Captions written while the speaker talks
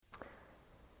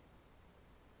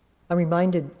I'm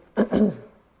reminded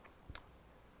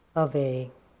of a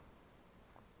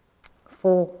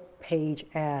full-page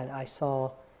ad I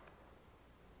saw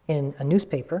in a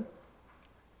newspaper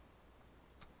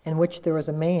in which there was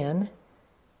a man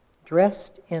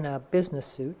dressed in a business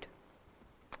suit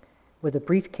with a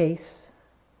briefcase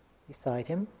beside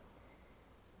him,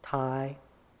 tie.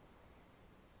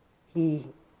 He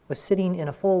was sitting in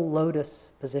a full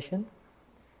lotus position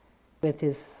with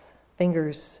his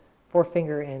fingers,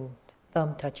 forefinger and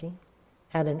thumb touching,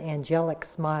 had an angelic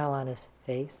smile on his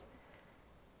face.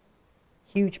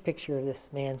 Huge picture of this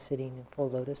man sitting in full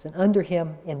lotus. And under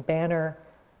him, in banner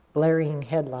blaring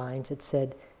headlines, it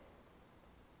said,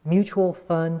 "Mutual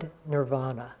Fund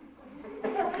Nirvana."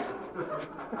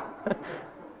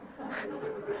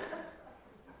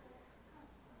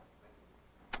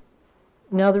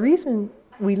 Now, the reason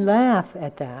we laugh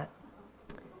at that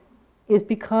is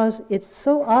because it's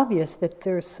so obvious that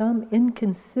there's some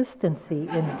inconsistency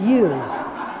in views.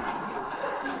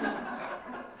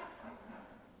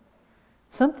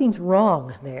 Something's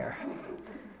wrong there.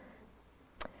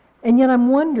 And yet I'm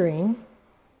wondering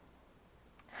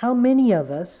how many of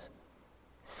us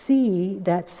see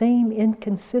that same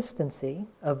inconsistency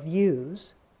of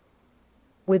views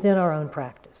within our own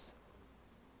practice.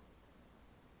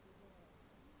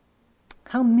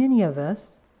 How many of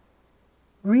us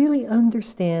really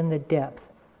understand the depth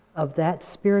of that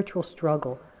spiritual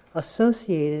struggle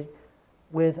associated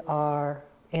with our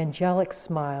angelic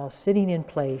smile, sitting in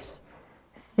place,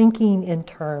 thinking in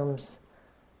terms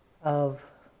of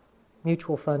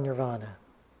mutual fund nirvana?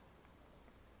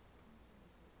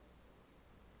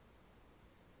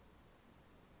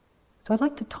 So I'd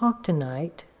like to talk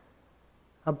tonight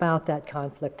about that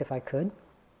conflict, if I could.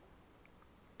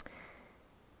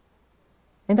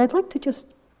 And I'd like to just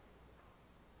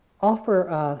offer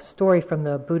a story from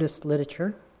the Buddhist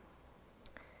literature.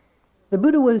 The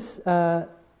Buddha was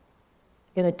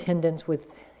in attendance with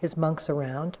his monks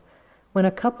around when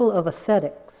a couple of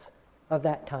ascetics of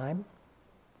that time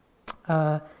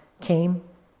came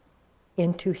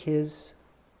into his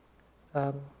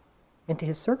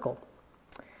circle.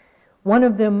 One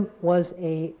of them was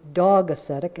a dog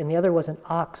ascetic and the other was an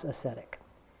ox ascetic.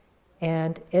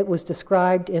 And it was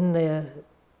described in the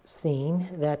scene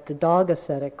that the dog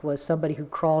ascetic was somebody who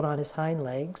crawled on his hind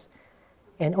legs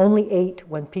and only ate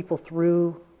when people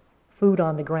threw food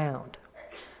on the ground.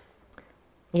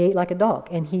 He ate like a dog,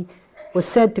 and he was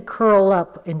said to curl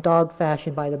up in dog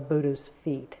fashion by the Buddha's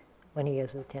feet when he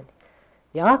is attending.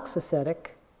 The ox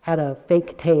ascetic had a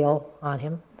fake tail on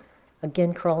him,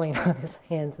 again crawling on his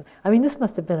hands. I mean, this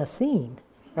must have been a scene,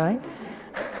 right?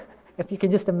 If you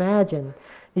can just imagine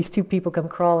these two people come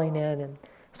crawling in and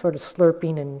sort of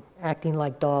slurping and acting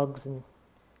like dogs and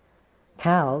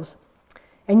cows.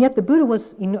 And yet the Buddha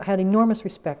had enormous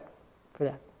respect for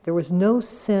that. There was no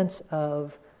sense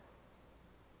of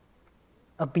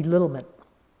belittlement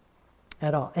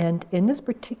at all. And in this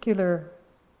particular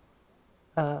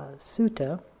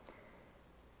sutta,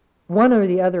 one or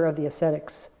the other of the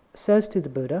ascetics says to the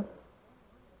Buddha,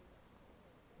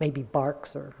 maybe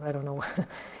barks or I don't know,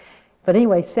 but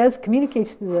anyway,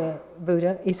 communicates to the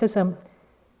Buddha, he says,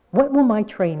 where will my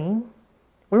training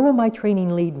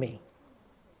lead me?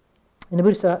 And the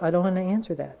Buddha said, I don't want to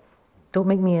answer that. Don't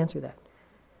make me answer that.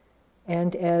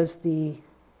 And as the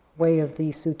way of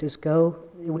these suttas go,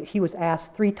 he was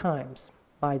asked 3 times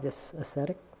by this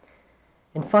ascetic.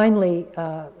 And finally,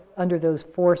 under those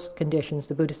forced conditions,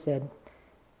 the Buddha said,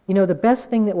 the best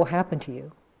thing that will happen to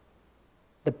you,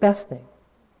 the best thing,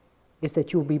 is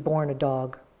that you will be born a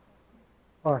dog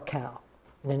or a cow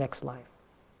in the next life.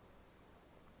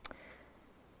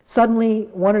 Suddenly,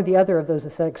 one or the other of those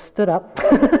ascetics stood up,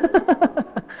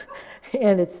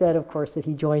 and it said, of course, that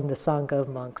he joined the Sangha of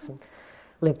monks and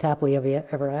lived happily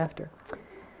ever after.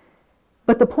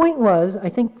 But the point was, I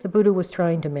think the Buddha was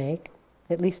trying to make,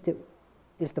 at least it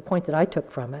is the point that I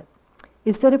took from it,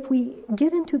 is that if we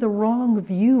get into the wrong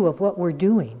view of what we're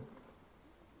doing,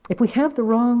 if we have the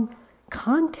wrong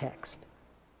context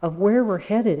of where we're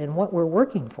headed and what we're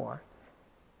working for,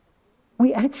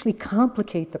 we actually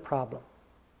complicate the problem.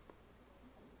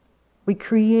 We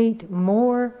create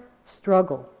more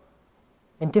struggle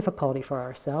and difficulty for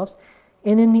ourselves.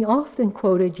 And in the often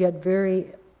quoted yet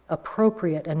very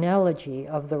appropriate analogy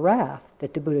of the raft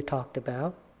that the Buddha talked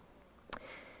about,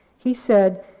 he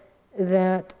said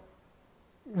that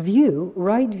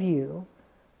right view,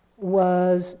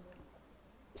 was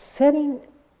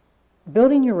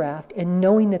building your raft and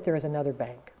knowing that there is another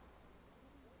bank.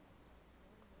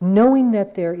 Knowing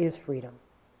that there is freedom.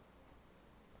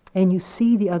 And you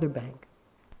see the other bank.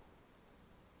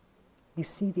 You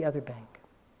see the other bank.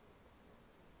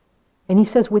 And he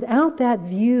says, without that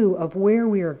view of where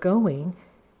we are going,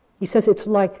 he says it's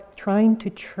like trying to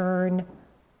churn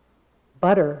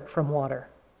butter from water.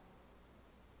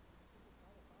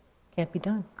 Can't be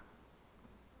done.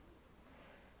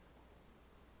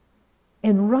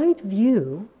 And right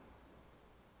view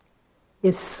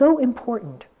is so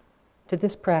important to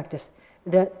this practice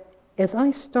that as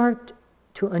I start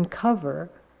to uncover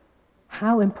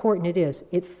how important it is,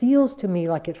 it feels to me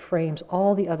like it frames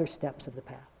all the other steps of the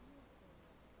path.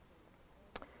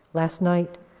 Last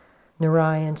night,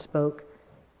 Narayan spoke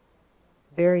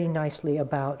very nicely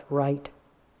about right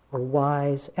or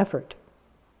wise effort.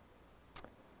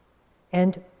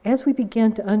 And as we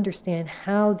begin to understand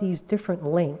how these different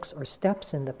links or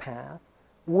steps in the path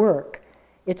work,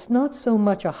 it's not so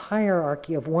much a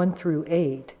hierarchy of 1 through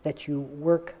 8 that you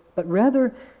work, but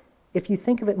rather, if you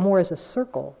think of it more as a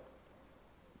circle,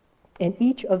 and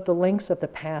each of the links of the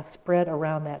path spread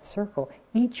around that circle,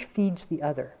 each feeds the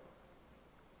other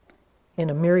in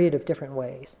a myriad of different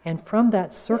ways. And from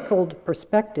that circled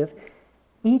perspective,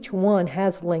 each one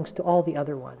has links to all the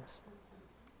other ones.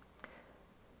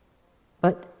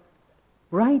 But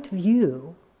right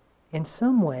view, in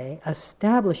some way,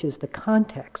 establishes the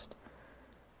context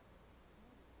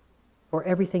for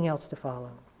everything else to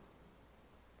follow.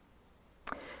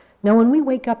 Now, when we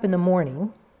wake up in the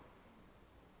morning,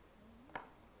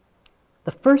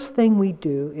 the first thing we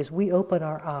do is we open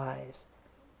our eyes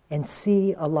and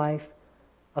see a life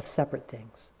of separate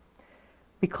things.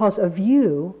 Because a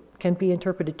view can be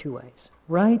interpreted 2 ways.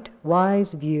 Right,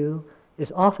 wise view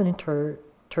is often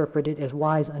interpreted as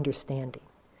wise understanding.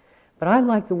 But I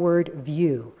like the word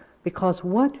view, because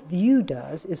what view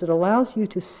does is it allows you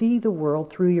to see the world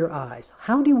through your eyes.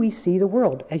 How do we see the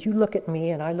world? As you look at me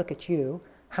and I look at you,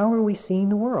 how are we seeing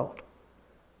the world?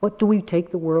 What do we take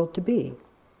the world to be?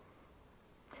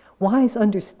 Wise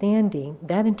understanding,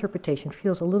 that interpretation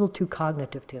feels a little too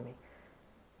cognitive to me.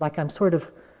 Like I'm sort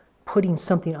of putting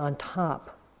something on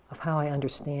top of how I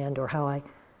understand or how I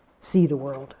see the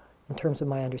world in terms of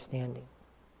my understanding.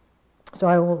 So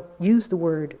I will use the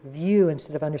word view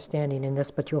instead of understanding in this,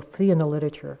 but you'll see in the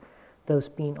literature those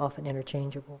being often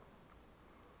interchangeable.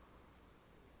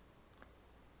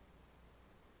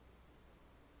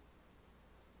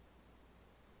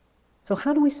 So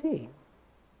how do we see?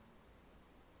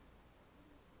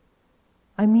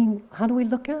 I mean, how do we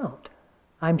look out?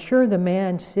 I'm sure the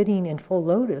man sitting in full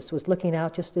lotus was looking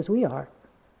out just as we are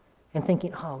and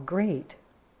thinking, oh, great,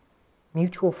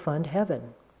 mutual fund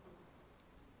heaven.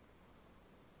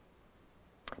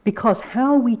 Because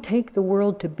how we take the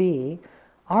world to be,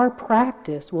 our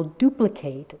practice will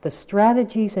duplicate the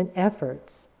strategies and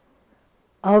efforts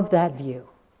of that view.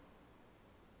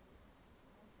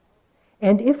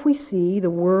 And if we see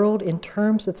the world in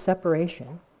terms of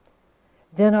separation,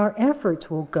 then our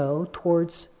efforts will go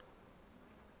towards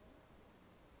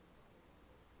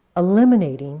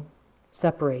eliminating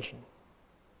separation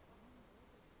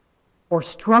or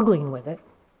struggling with it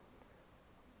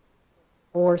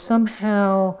or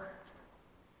somehow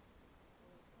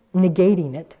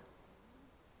negating it.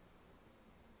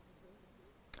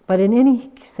 But in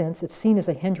any sense, it's seen as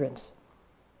a hindrance,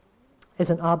 as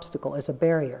an obstacle, as a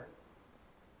barrier.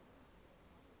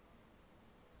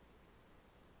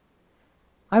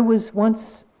 I was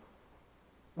once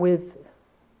with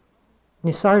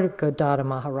Nisargadatta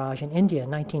Maharaj in India in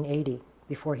 1980,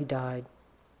 before he died.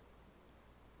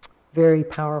 Very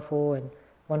powerful and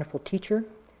wonderful teacher.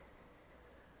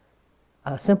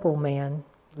 A simple man,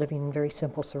 living in very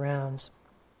simple surrounds.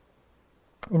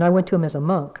 And I went to him as a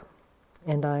monk,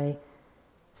 and I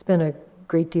spent a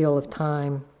great deal of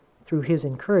time through his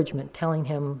encouragement telling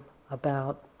him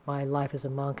about my life as a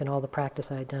monk and all the practice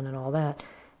I had done and all that,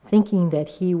 thinking that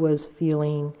he was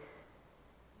feeling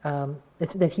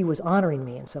that he was honoring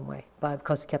me in some way,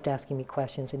 because he kept asking me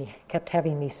questions and he kept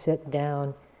having me sit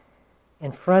down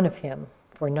in front of him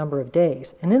for a number of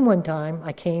days. And then one time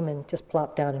I came and just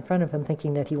plopped down in front of him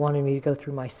thinking that he wanted me to go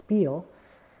through my spiel.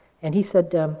 And he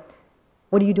said,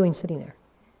 what are you doing sitting there?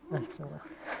 I said, well,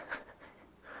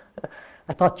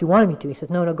 I thought you wanted me to. He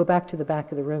says, no, go back to the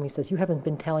back of the room. He says, you haven't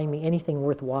been telling me anything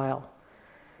worthwhile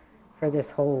for this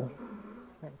whole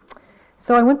thing.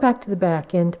 So I went back to the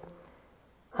back, and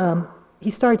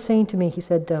he started saying to me, he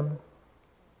said,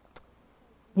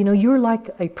 you're like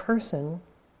a person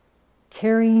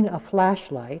carrying a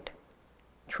flashlight,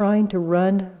 trying to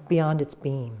run beyond its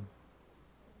beam.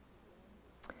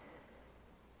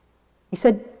 He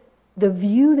said, the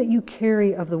view that you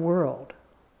carry of the world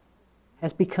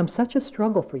has become such a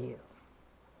struggle for you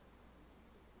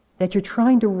that you're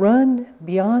trying to run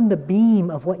beyond the beam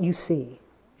of what you see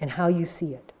and how you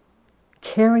see it,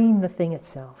 carrying the thing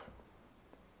itself.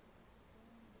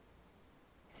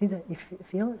 See that? You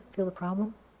feel it? Feel the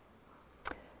problem?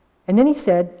 And then he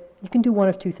said, you can do one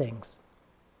of two things.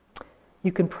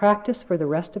 You can practice for the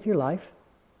rest of your life,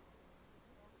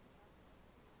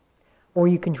 or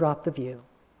you can drop the view.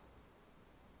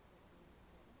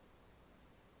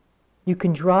 You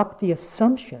can drop the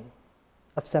assumption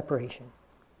of separation.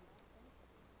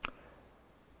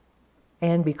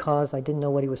 And because I didn't know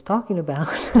what he was talking about,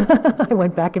 I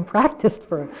went back and practiced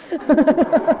for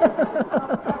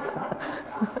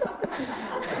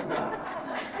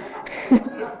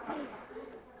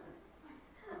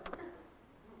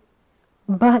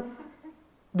But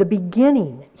the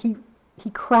beginning, he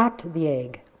cracked the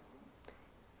egg.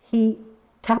 He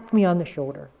tapped me on the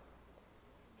shoulder.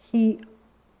 He,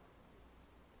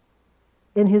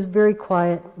 in his very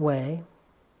quiet way,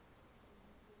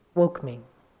 woke me.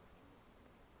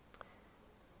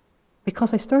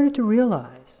 Because I started to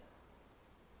realize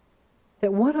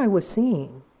that what I was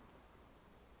seeing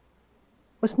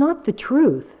was not the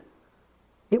truth.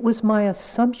 It was my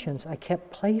assumptions I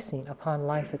kept placing upon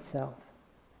life itself.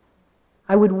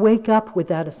 I would wake up with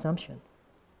that assumption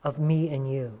of me and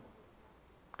you.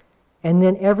 And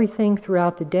then everything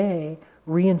throughout the day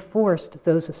reinforced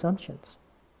those assumptions.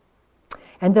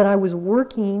 And that I was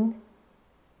working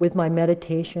with my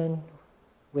meditation,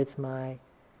 with my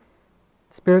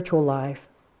spiritual life,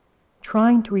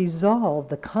 trying to resolve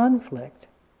the conflict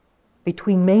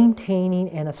between maintaining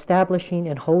and establishing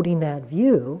and holding that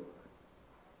view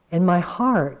and my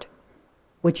heart,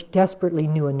 which desperately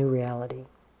knew a new reality.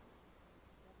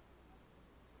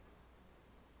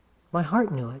 My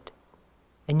heart knew it,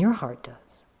 and your heart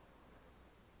does.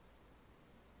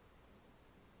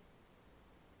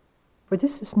 For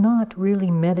this is not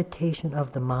really meditation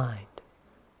of the mind.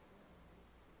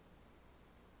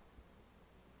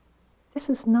 This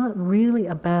is not really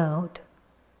about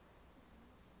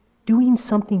doing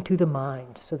something to the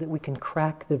mind so that we can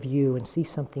crack the view and see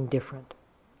something different.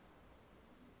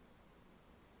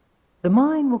 The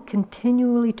mind will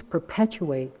continually to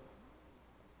perpetuate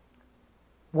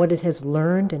what it has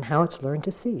learned and how it's learned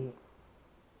to see.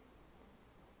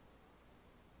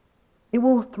 It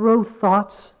will throw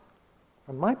thoughts,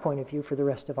 from my point of view, for the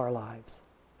rest of our lives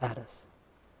at us.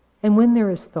 And when there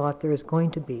is thought, there is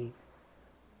going to be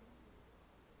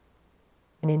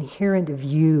an inherent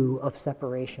view of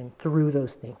separation through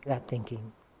that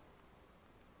thinking.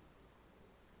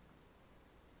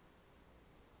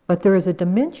 But there is a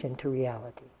dimension to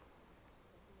reality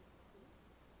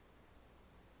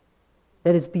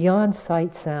that is beyond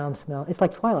sight, sound, smell. It's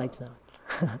like Twilight Zone.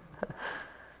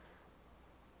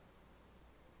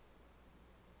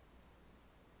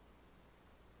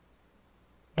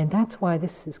 And that's why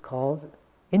this is called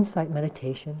insight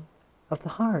meditation of the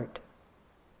heart.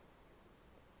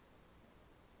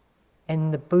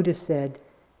 And the Buddha said,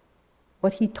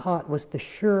 what he taught was the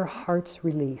sure heart's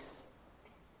release,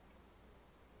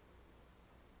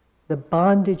 the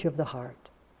bondage of the heart.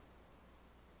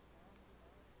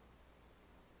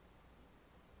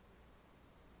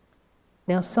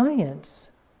 Now, science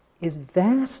is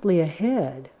vastly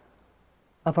ahead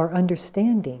of our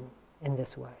understanding in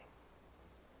this way.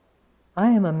 I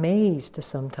am amazed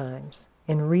sometimes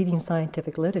in reading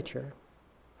scientific literature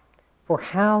for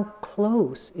how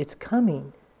close it's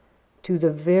coming to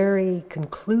the very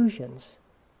conclusions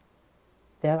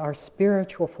that our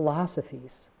spiritual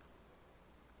philosophies.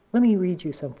 Let me read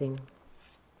you something.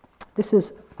 This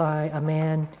is by a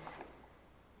man,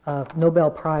 a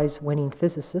Nobel Prize winning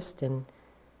physicist and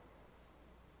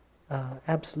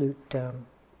absolute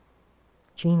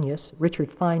genius, Richard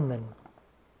Feynman.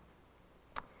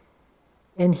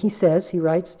 And he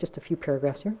writes just a few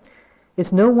paragraphs here,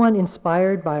 is no one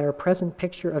inspired by our present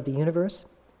picture of the universe?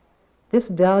 This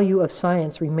value of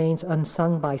science remains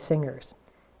unsung by singers.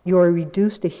 You are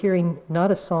reduced to hearing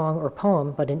not a song or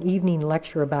poem, but an evening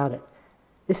lecture about it.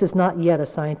 This is not yet a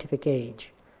scientific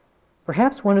age.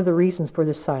 Perhaps one of the reasons for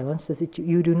this silence is that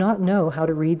you do not know how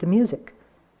to read the music.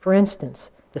 For instance,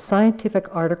 the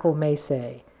scientific article may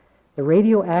say, the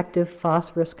radioactive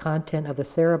phosphorus content of the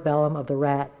cerebellum of the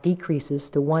rat decreases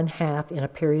to 1/2 in a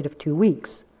period of 2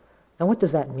 weeks. Now what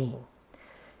does that mean?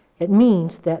 It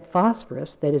means that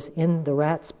phosphorus that is in the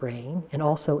rat's brain, and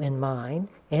also in mine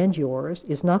and yours,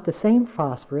 is not the same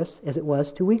phosphorus as it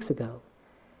was 2 weeks ago.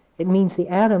 It means the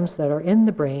atoms that are in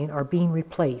the brain are being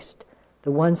replaced.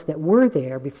 The ones that were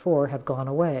there before have gone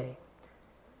away.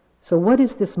 So what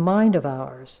is this mind of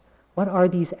ours? What are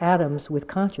these atoms with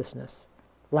consciousness?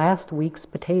 Last week's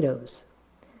potatoes.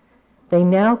 They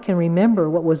now can remember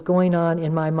what was going on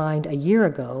in my mind a year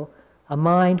ago, a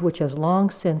mind which has long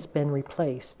since been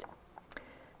replaced.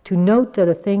 To note that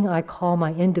a thing I call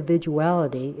my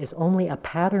individuality is only a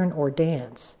pattern or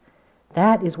dance,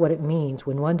 that is what it means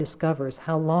when one discovers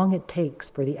how long it takes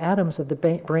for the atoms of the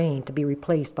brain to be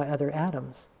replaced by other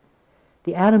atoms.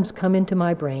 The atoms come into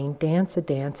my brain, dance a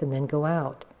dance, and then go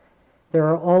out. There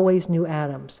are always new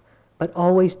atoms, but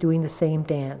always doing the same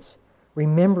dance,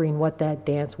 remembering what that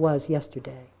dance was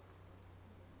yesterday.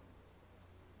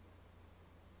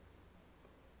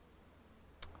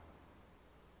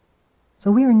 So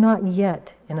we are not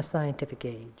yet in a scientific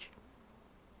age.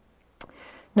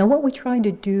 Now, what we try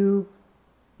to do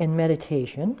in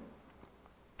meditation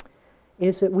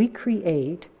is that we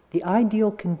create the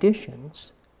ideal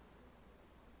conditions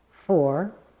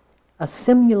for a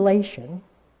simulator.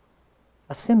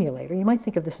 You might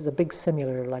think of this as a big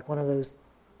simulator, like one of those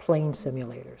plane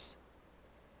simulators.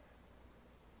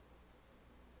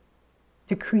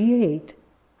 To create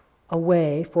a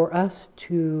way for us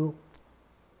to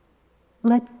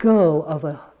let go of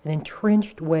an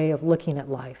entrenched way of looking at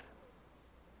life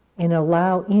and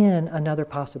allow in another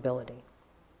possibility.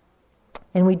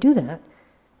 And we do that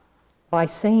by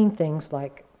saying things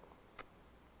like,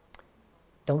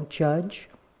 don't judge,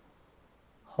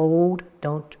 hold,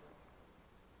 don't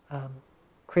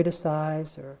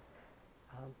criticize, or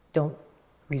don't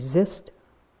resist,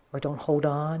 or don't hold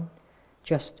on,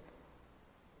 just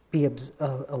be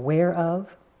aware of.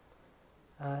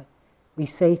 We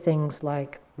say things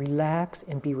like, relax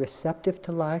and be receptive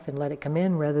to life and let it come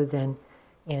in, rather than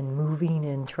in moving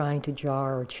and trying to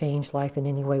jar or change life in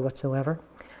any way whatsoever.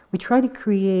 We try to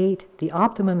create the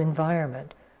optimum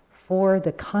environment for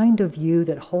the kind of view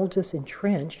that holds us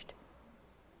entrenched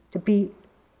to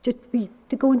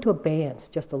go into abeyance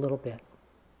just a little bit.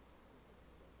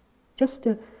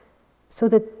 So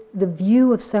that the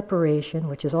view of separation,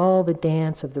 which is all the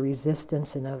dance of the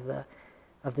resistance and of the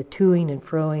toing and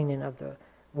froing and of the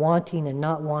wanting and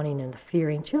not wanting and the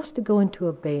fearing, just to go into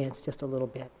abeyance just a little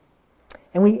bit.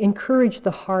 And we encourage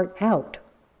the heart out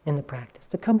in the practice,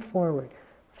 to come forward,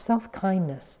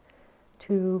 self-kindness,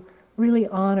 to really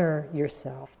honor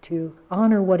yourself, to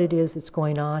honor what it is that's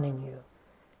going on in you,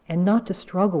 and not to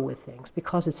struggle with things,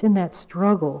 because it's in that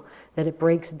struggle that it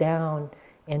breaks down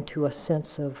into a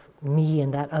sense of me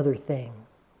and that other thing.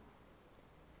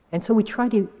 And so we try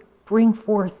to bring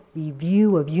forth the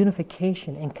view of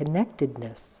unification and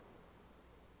connectedness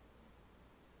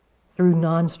through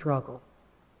non-struggle,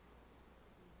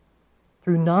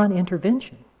 through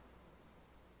non-intervention.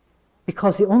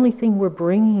 Because the only thing we're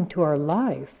bringing to our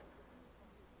life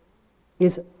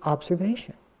is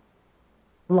observation,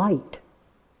 light.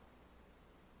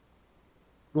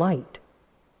 Light.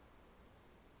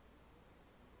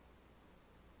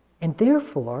 And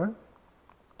therefore,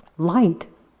 light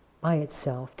by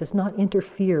itself does not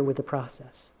interfere with the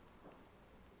process.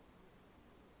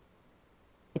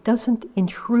 It doesn't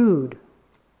intrude.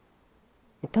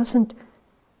 It doesn't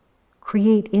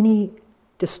create any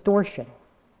distortion.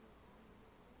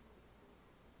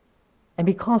 And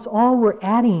because all we're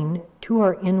adding to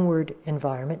our inward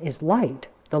environment is light,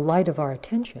 the light of our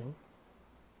attention,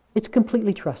 it's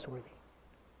completely trustworthy.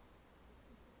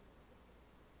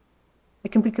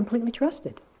 It can be completely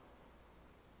trusted.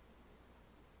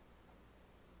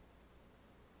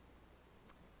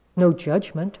 No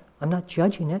judgment. I'm not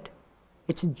judging it.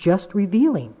 It's just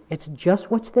revealing. It's just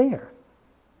what's there.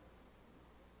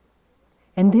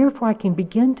 And therefore I can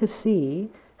begin to see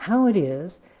how it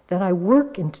is that I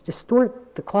work and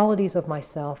distort the qualities of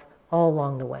myself all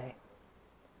along the way.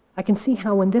 I can see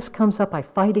how when this comes up, I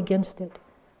fight against it.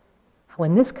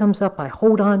 When this comes up, I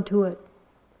hold on to it.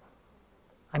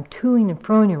 I'm toing and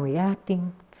froing and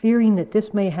reacting, fearing that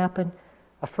this may happen,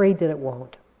 afraid that it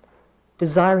won't,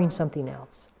 desiring something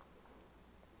else.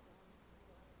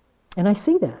 And I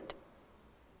see that.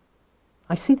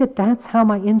 I see that that's how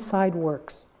my inside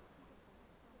works.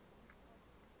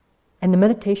 And the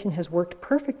meditation has worked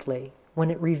perfectly when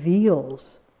it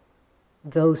reveals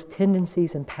those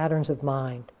tendencies and patterns of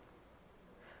mind.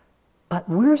 But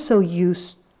we're so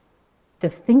used to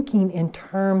thinking in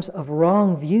terms of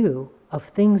wrong view of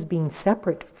things being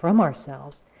separate from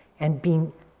ourselves and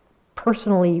being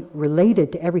personally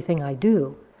related to everything I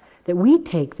do, that we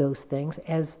take those things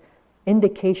as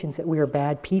indications that we are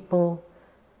bad people,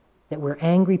 that we're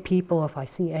angry people if I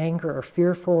see anger, or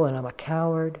fearful and I'm a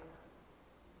coward.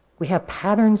 We have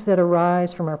patterns that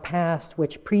arise from our past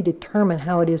which predetermine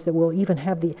how it is that we'll even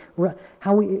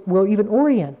how we will even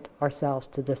orient ourselves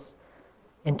to this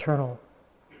internal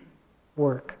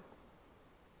work.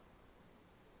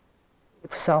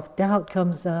 If self-doubt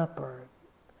comes up, or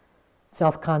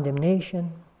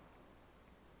self-condemnation,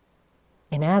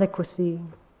 inadequacy,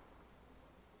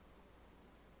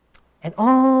 And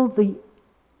all the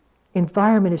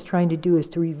environment is trying to do is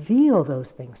to reveal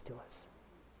those things to us.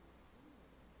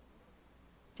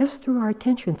 Just through our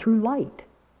attention, through light.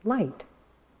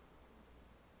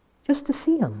 Just to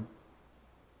see them.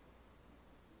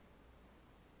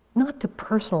 Not to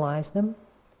personalize them.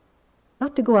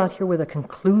 Not to go out here with a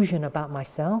conclusion about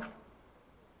myself.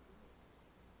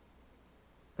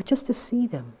 But just to see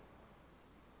them.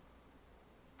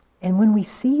 And when we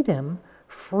see them,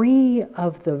 free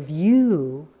of the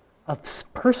view of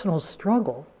personal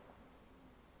struggle,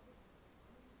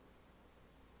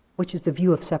 which is the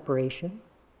view of separation,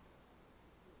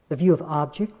 the view of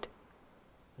object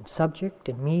and subject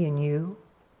and me and you,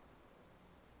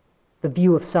 the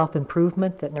view of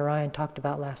self-improvement that Narayan talked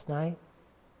about last night,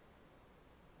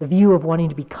 the view of wanting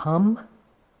to become,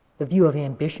 the view of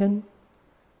ambition.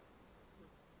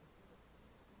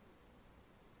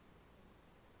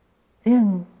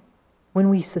 Then, when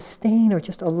we sustain or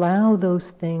just allow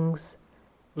those things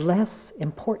less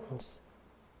importance,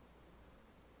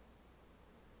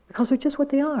 because they're just what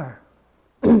they are.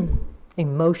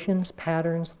 Emotions,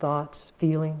 patterns, thoughts,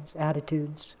 feelings,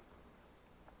 attitudes.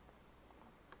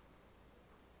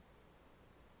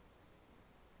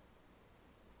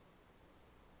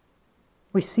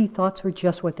 We see thoughts are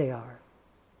just what they are.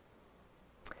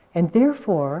 And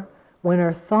therefore, when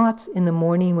our thoughts in the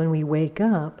morning when we wake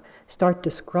up start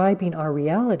describing our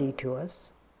reality to us,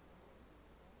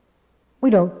 we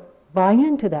don't buy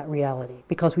into that reality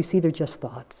because we see they're just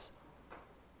thoughts.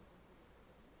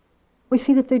 We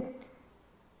see that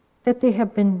they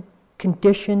have been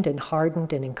conditioned and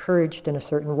hardened and encouraged in a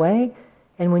certain way,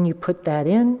 and when you put that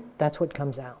in, that's what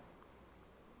comes out.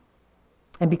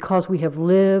 And because we have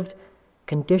lived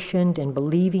conditioned and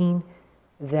believing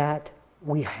that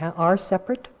we are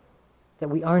separate, that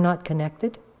we are not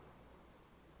connected,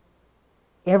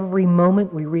 every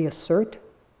moment we reassert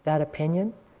that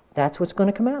opinion, that's what's going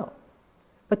to come out.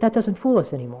 But that doesn't fool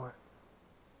us anymore.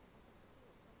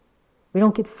 We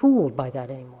don't get fooled by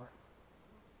that anymore.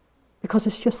 Because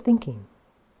it's just thinking.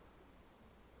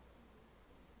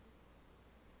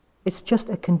 It's just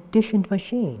a conditioned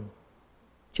machine.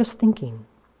 Just thinking.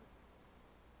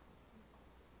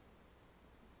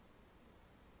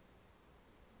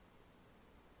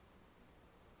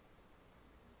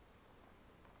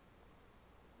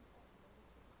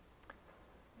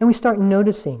 And we start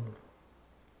noticing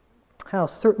how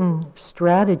certain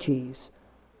strategies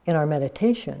in our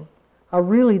meditation are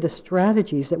really the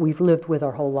strategies that we've lived with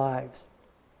our whole lives.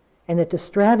 And that the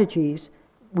strategies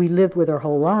we lived with our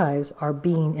whole lives are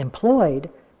being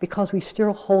employed because we're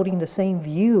still holding the same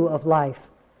view of life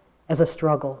as a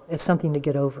struggle, as something to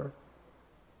get over.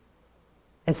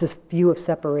 As this view of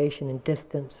separation and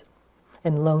distance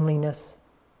and loneliness.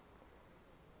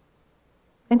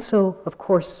 And so, of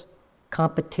course,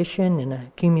 competition and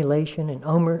accumulation and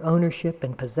ownership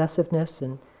and possessiveness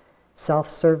and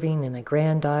self-serving and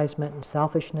aggrandizement and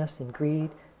selfishness and greed,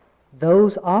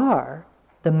 those are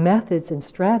the methods and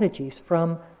strategies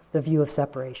from the view of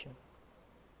separation.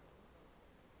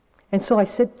 And so I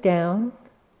sit down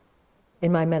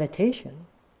in my meditation,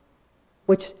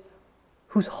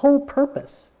 whose whole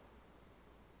purpose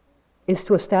is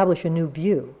to establish a new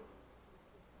view.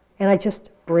 And I just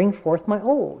bring forth my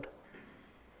old.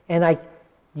 And I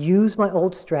use my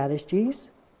old strategies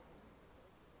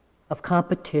of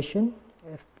competition.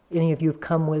 If any of you have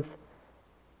come with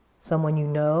someone you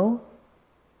know,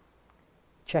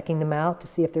 checking them out to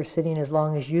see if they're sitting as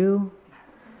long as you,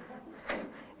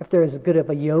 if they're as good of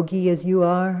a yogi as you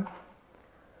are.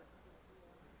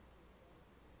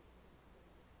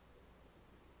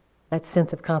 That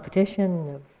sense of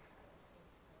competition, of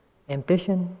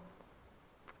ambition,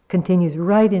 continues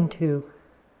right into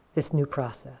this new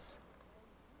process.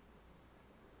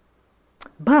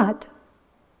 But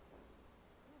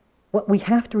what we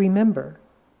have to remember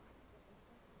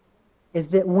is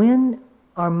that when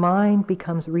our mind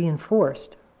becomes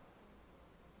reinforced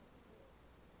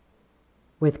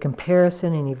with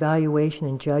comparison and evaluation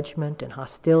and judgment and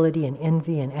hostility and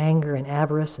envy and anger and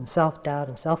avarice and self-doubt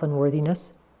and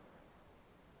self-unworthiness,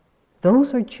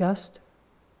 those are just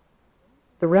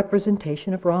the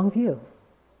representation of wrong view.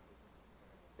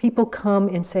 People come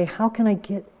and say, how can I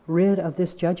get rid of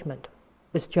this judgment,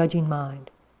 this judging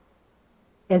mind?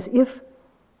 As if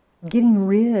getting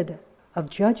rid of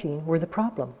judging were the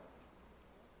problem.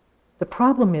 The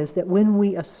problem is that when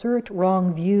we assert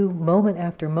wrong view moment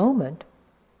after moment,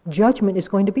 judgment is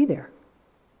going to be there.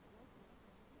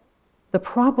 The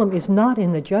problem is not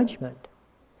in the judgment.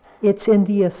 It's in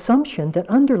the assumption that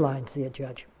underlines the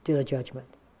judgment,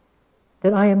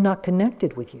 that I am not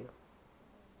connected with you.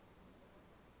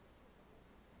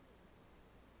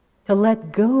 To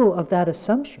let go of that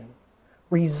assumption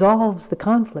resolves the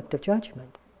conflict of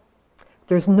judgment.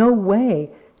 There's no way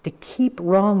to keep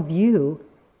wrong view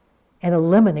and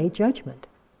eliminate judgment.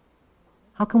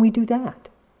 How can we do that?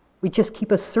 We just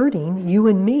keep asserting you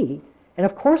and me, and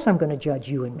of course I'm going to judge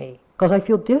you and me, because I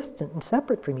feel distant and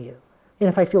separate from you. And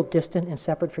if I feel distant and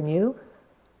separate from you,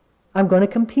 I'm going to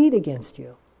compete against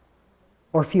you,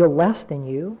 or feel less than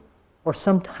you, or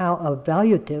somehow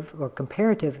evaluative or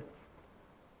comparative.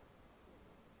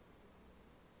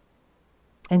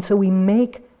 And so we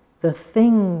make the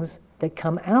things that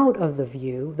come out of the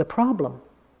view the problem.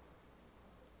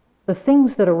 The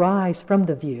things that arise from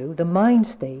the view, the mind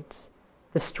states,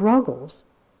 the struggles,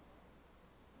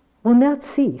 will not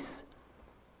cease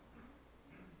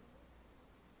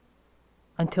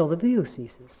until the view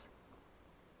ceases.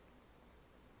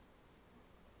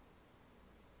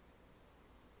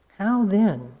 How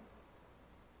then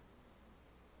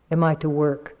am I to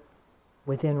work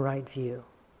within right view?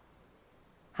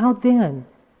 How then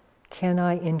can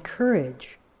I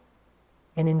encourage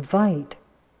and invite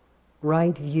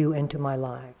right view into my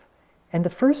life? And the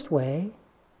first way,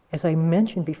 as I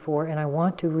mentioned before, and I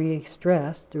want to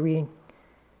re-stress, to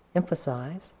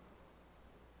re-emphasize,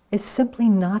 is simply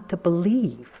not to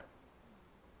believe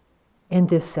in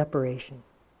this separation.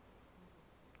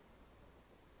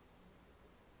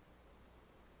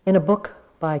 In a book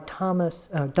by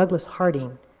Douglas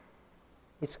Harding,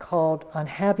 it's called On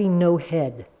Having No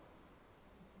Head.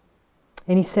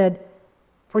 And he said,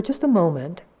 for just a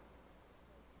moment,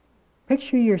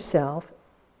 picture yourself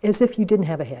as if you didn't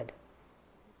have a head.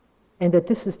 And that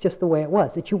this is just the way it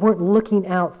was, that you weren't looking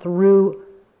out through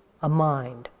a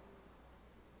mind.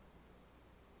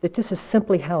 That this is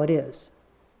simply how it is.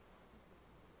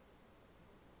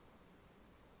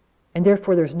 And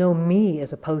therefore there's no me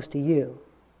as opposed to you.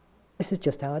 This is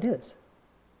just how it is.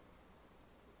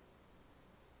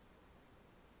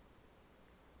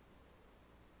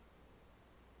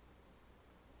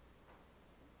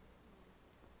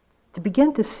 To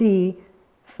begin to see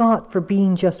thought for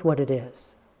being just what it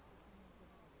is.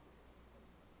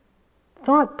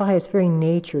 Thought by its very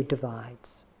nature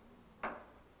divides.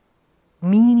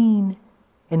 Meaning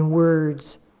and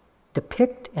words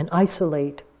depict and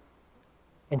isolate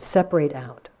and separate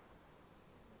out.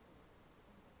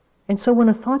 And so when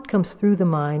a thought comes through the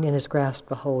mind and is grasped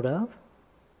a hold of,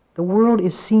 the world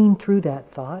is seen through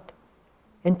that thought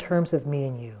in terms of me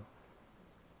and you.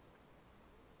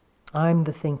 I'm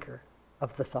the thinker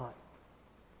of the thought.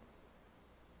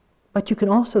 But you can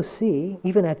also see,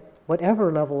 even at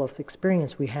whatever level of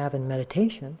experience we have in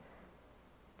meditation,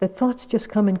 that thoughts just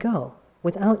come and go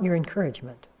without your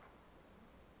encouragement.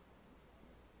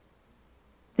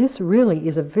 This really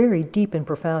is a very deep and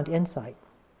profound insight.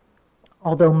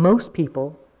 Although most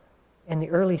people in the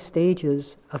early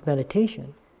stages of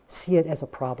meditation see it as a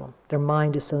problem. Their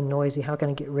mind is so noisy, how can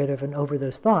I get rid of and over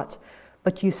those thoughts?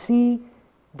 But you see,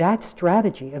 that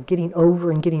strategy of getting over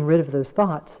and getting rid of those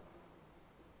thoughts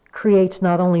creates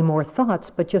not only more thoughts,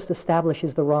 but just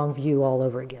establishes the wrong view all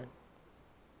over again.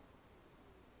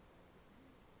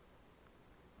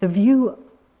 The view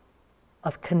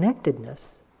of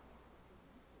connectedness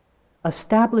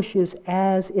establishes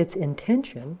as its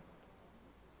intention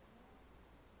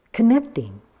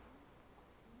connecting,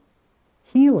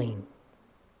 healing,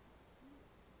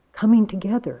 coming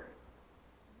together.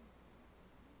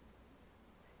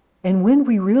 And when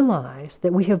we realize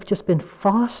that we have just been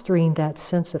fostering that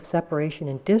sense of separation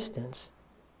and distance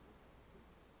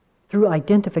through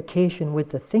identification with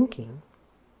the thinking,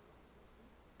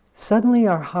 suddenly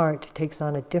our heart takes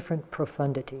on a different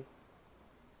profundity.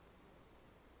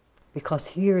 Because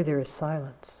here there is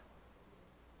silence.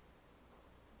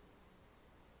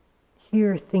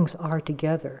 Here things are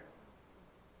together.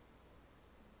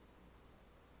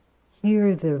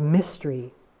 Here the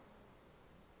mystery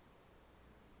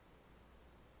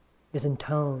is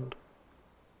intoned.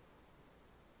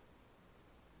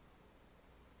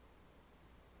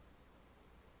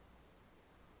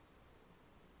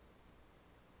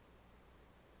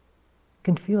 You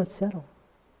can feel it settle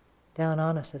down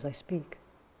on us as I speak.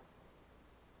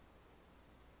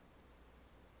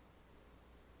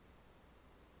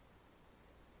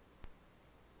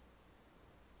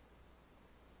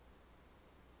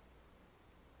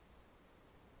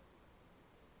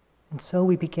 And so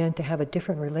we began to have a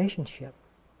different relationship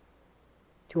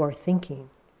to our thinking,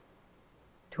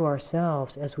 to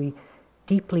ourselves, as we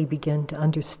deeply begin to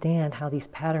understand how these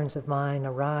patterns of mind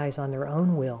arise on their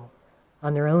own will,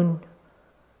 on their own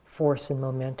force and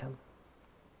momentum.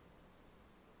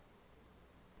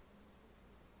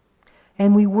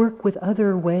 And we work with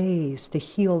other ways to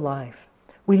heal life.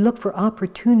 We look for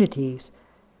opportunities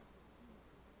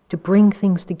to bring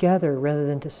things together rather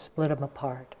than to split them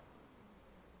apart.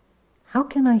 How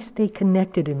can I stay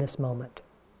connected in this moment?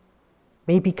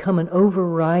 May become an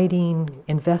overriding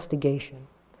investigation.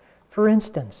 For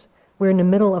instance, we're in the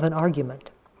middle of an argument,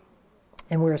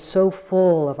 and we're so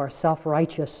full of our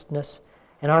self-righteousness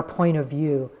and our point of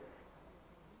view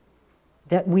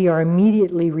that we are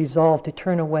immediately resolved to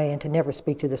turn away and to never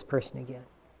speak to this person again.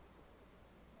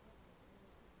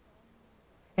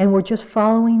 And we're just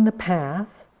following the path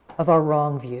of our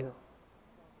wrong view.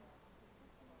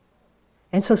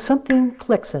 And so something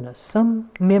clicks in us, some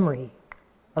memory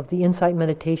of the insight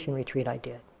meditation retreat I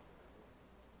did.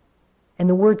 And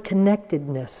the word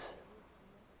connectedness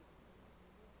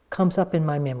comes up in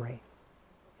my memory.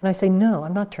 And I say, no,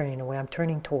 I'm not turning away, I'm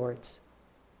turning towards.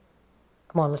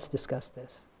 Come on, let's discuss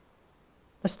this.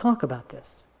 Let's talk about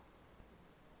this.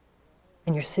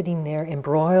 And you're sitting there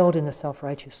embroiled in the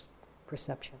self-righteous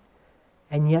perception.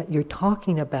 And yet you're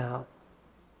talking about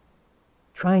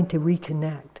trying to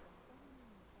reconnect.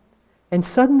 And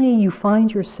suddenly you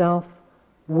find yourself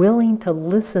willing to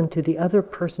listen to the other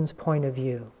person's point of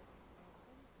view.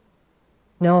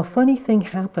 Now, a funny thing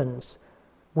happens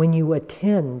when you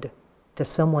attend to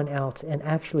someone else and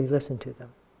actually listen to them.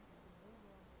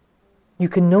 You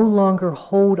can no longer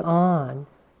hold on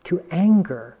to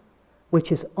anger,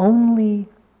 which is only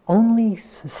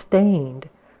sustained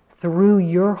through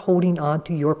your holding on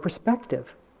to your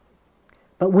perspective.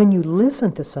 But when you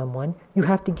listen to someone, you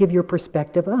have to give your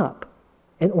perspective up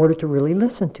in order to really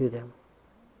listen to them.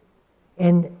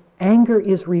 And anger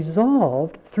is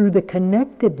resolved through the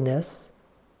connectedness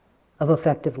of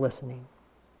effective listening.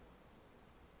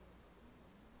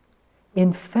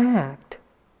 In fact,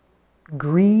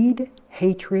 greed,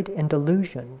 hatred, and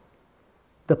delusion,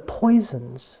 the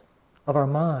poisons of our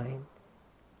mind,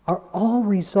 are all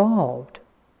resolved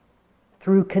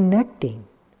through connecting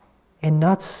and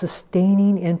not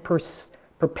sustaining and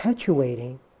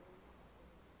perpetuating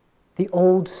the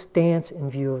old stance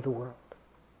and view of the world.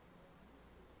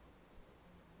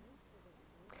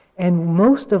 And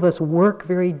most of us work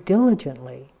very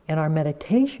diligently in our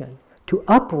meditation to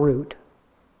uproot,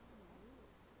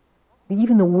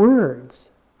 even the words,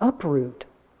 uproot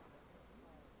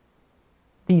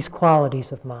these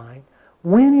qualities of mind,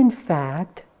 when in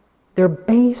fact they're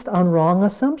based on wrong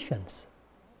assumptions.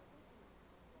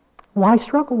 Why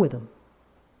struggle with them?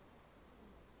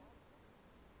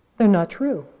 They're not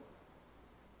true.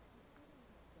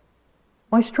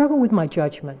 Why struggle with my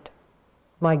judgment,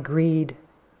 my greed,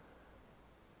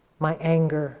 my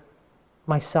anger,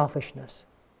 my selfishness?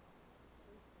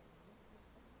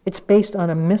 It's based on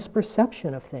a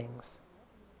misperception of things.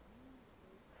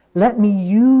 Let me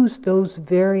use those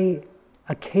very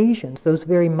occasions, those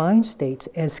very mind states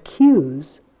as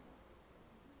cues,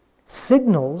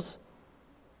 signals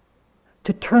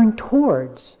to turn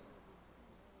towards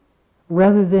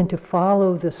rather than to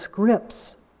follow the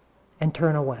scripts and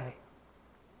turn away.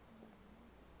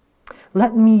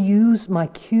 Let me use my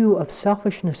cue of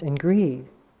selfishness and greed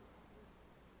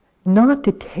not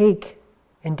to take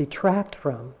and detract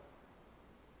from,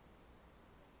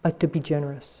 but to be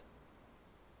generous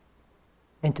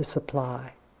and to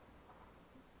supply.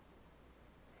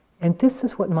 And this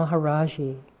is what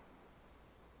Maharaji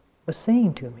was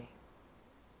saying to me.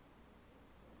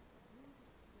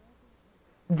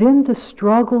 Then the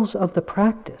struggles of the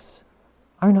practice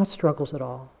are not struggles at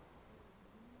all.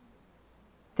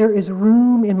 There is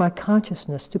room in my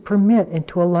consciousness to permit and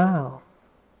to allow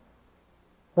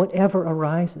whatever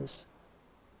arises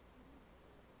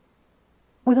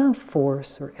without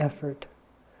force or effort,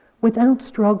 without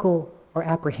struggle or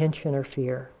apprehension or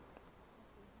fear,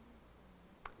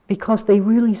 because they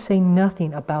really say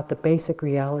nothing about the basic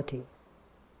reality.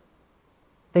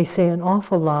 They say an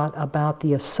awful lot about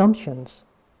the assumptions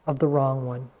of the wrong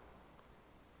one.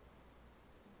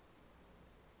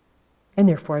 And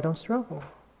therefore I don't struggle.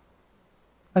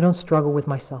 I don't struggle with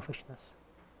my selfishness.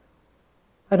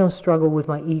 I don't struggle with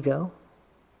my ego.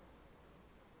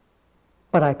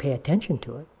 But I pay attention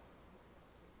to it.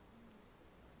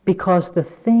 Because the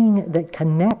thing that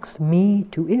connects me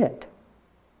to it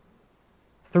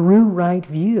through right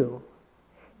view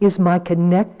is my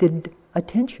connected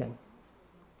attention.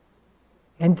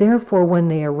 And therefore when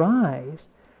they arise,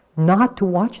 not to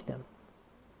watch them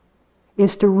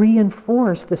is to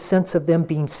reinforce the sense of them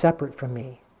being separate from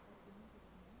me.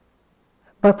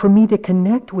 But for me to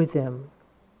connect with them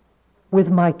with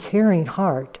my caring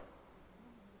heart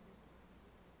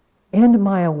and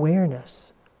my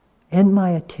awareness and my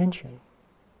attention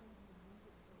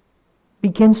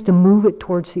begins to move it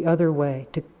towards the other way,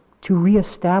 to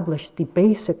reestablish the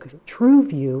basic, true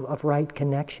view of right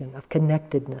connection, of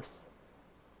connectedness,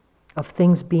 of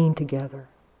things being together.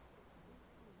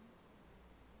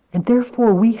 And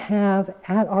therefore we have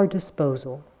at our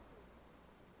disposal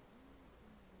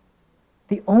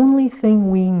the only thing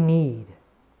we need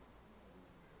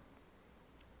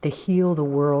to heal the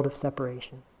world of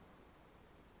separation.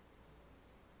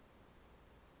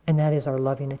 And that is our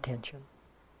loving attention.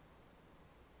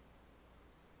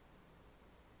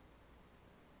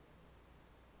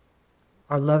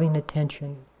 Our loving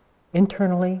attention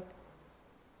internally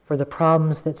for the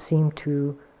problems that seem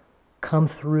to come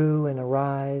through and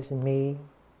arise in me,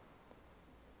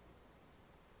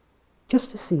 just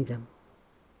to see them,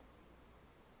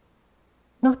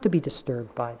 not to be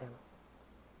disturbed by them.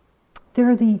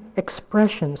 They're the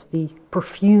expressions, the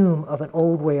perfume of an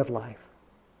old way of life,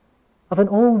 of an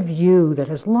old view that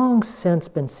has long since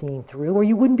been seen through, or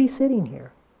you wouldn't be sitting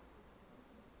here,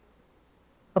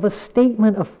 of a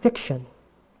statement of fiction,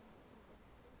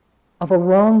 of a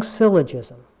wrong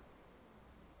syllogism,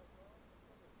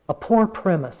 a poor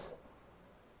premise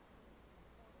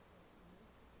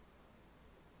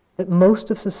that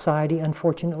most of society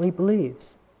unfortunately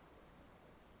believes.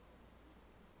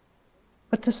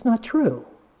 But that's not true.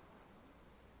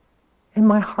 And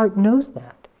my heart knows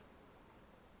that.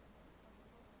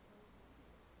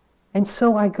 And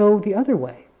so I go the other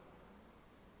way.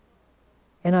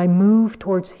 And I move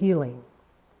towards healing.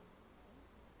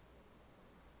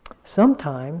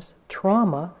 Sometimes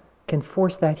trauma can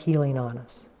force that healing on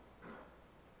us.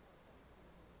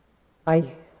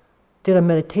 I did a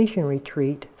meditation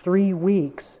retreat 3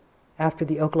 weeks after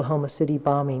the Oklahoma City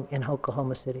bombing in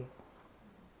Oklahoma City.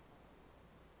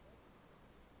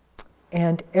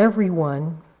 And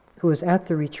everyone who was at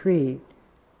the retreat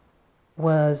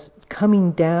was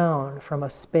coming down from a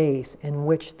space in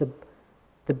which the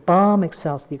bomb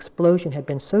itself, the explosion, had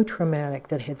been so traumatic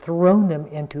that it had thrown them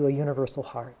into a universal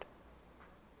heart.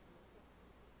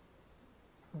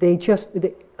 They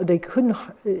couldn't,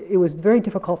 it was very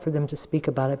difficult for them to speak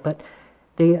about it, but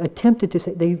they attempted to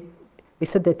say, they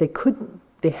said that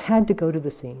they had to go to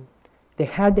the scene. They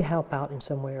had to help out in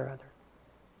some way or other.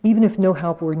 Even if no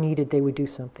help were needed, they would do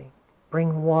something.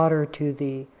 Bring water to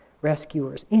the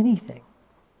rescuers, anything.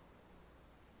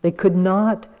 They could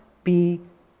not be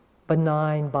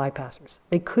benign bypassers.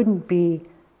 They couldn't be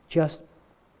just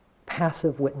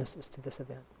passive witnesses to this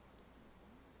event.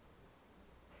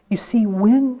 You see,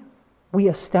 when we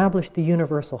establish the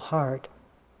universal heart,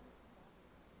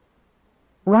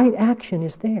 right action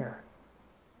is there.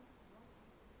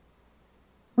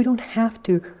 We don't have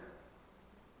to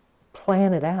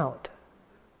plan it out.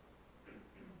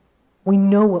 We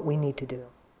know what we need to do.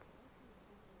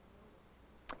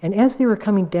 And as they were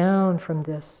coming down from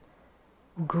this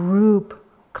group,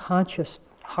 conscious,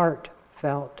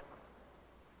 heartfelt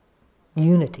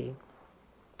unity,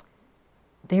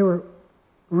 they were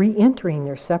re-entering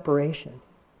their separation.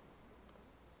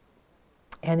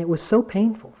 And it was so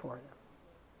painful for them.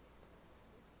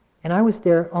 And I was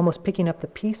there almost picking up the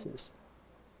pieces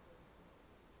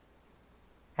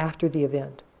after the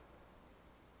event,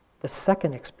 the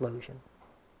second explosion.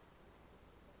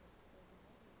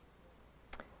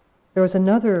 There was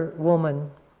another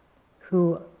woman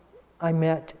who I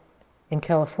met in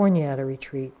California at a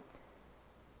retreat,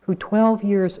 who 12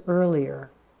 years earlier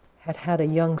had had a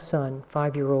young son,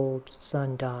 5-year-old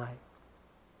son, die.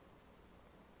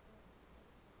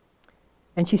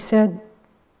 And she said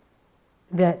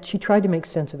that she tried to make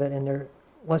sense of it, and there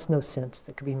was no sense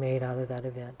that could be made out of that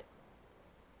event.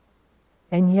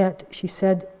 And yet, she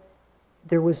said,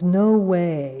 there was no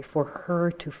way for her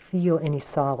to feel any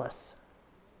solace,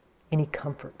 any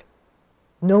comfort.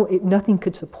 Nothing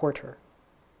could support her.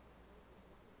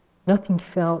 Nothing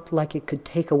felt like it could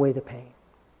take away the pain.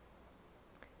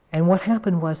 And what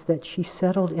happened was that she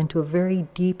settled into a very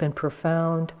deep and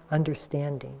profound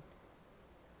understanding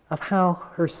of how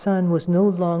her son was no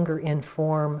longer in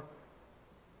form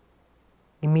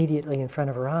immediately in front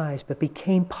of her eyes, but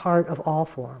became part of all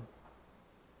form,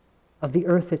 of the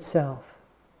earth itself,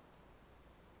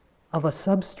 of a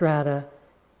substrata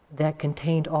that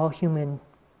contained all human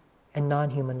and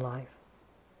non-human life.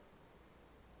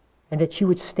 And that she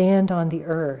would stand on the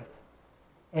earth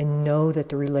and know that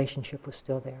the relationship was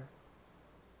still there.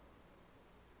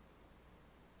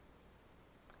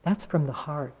 That's from the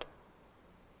heart.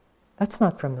 That's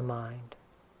not from the mind.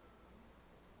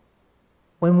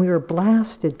 When we are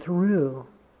blasted through,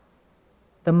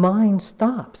 the mind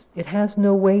stops. It has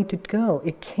no way to go.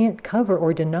 It can't cover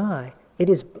or deny.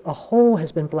 A hole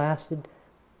has been blasted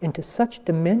into such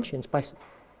dimensions,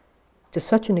 to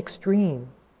such an extreme,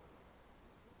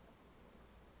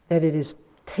 that it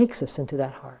takes us into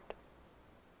that heart.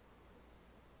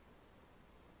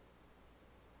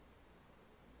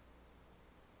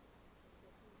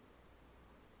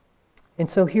 And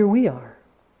so here we are,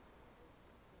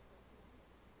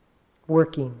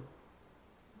 working.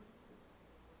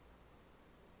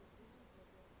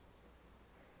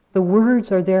 The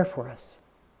words are there for us.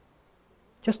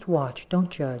 Just watch, don't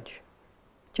judge.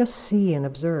 Just see and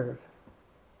observe.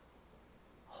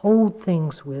 Hold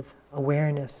things with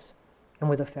awareness and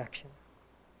with affection.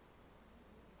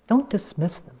 Don't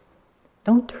dismiss them.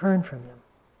 Don't turn from them.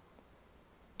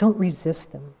 Don't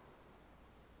resist them.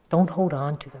 Don't hold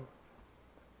on to them.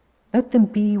 Let them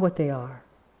be what they are.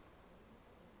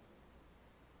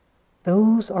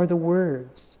 Those are the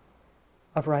words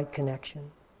of right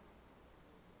connection.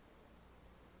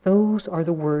 Those are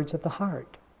the words of the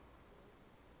heart.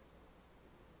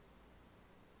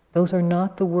 Those are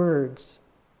not the words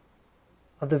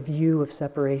of the view of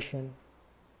separation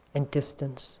and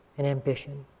distance and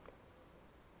ambition.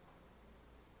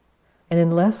 And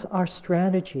unless our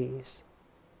strategies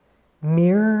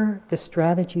mirror the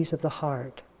strategies of the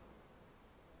heart,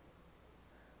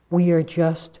 we are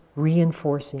just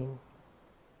reinforcing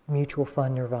mutual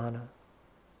fun nirvana.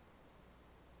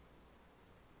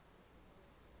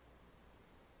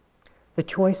 The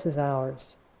choice is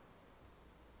ours.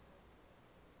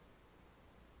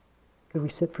 Could we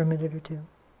sit for a minute or two?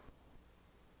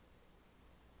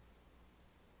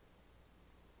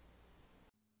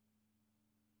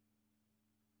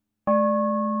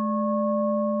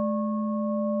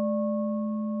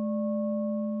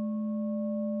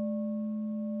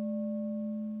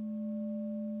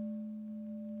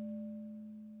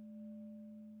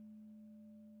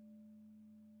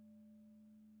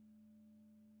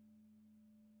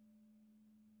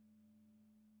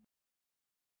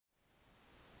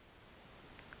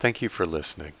 Thank you for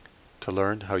listening. To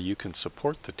learn how you can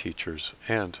support the teachers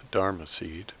and Dharma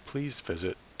Seed, please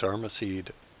visit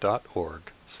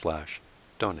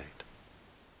dharmaseed.org/donate.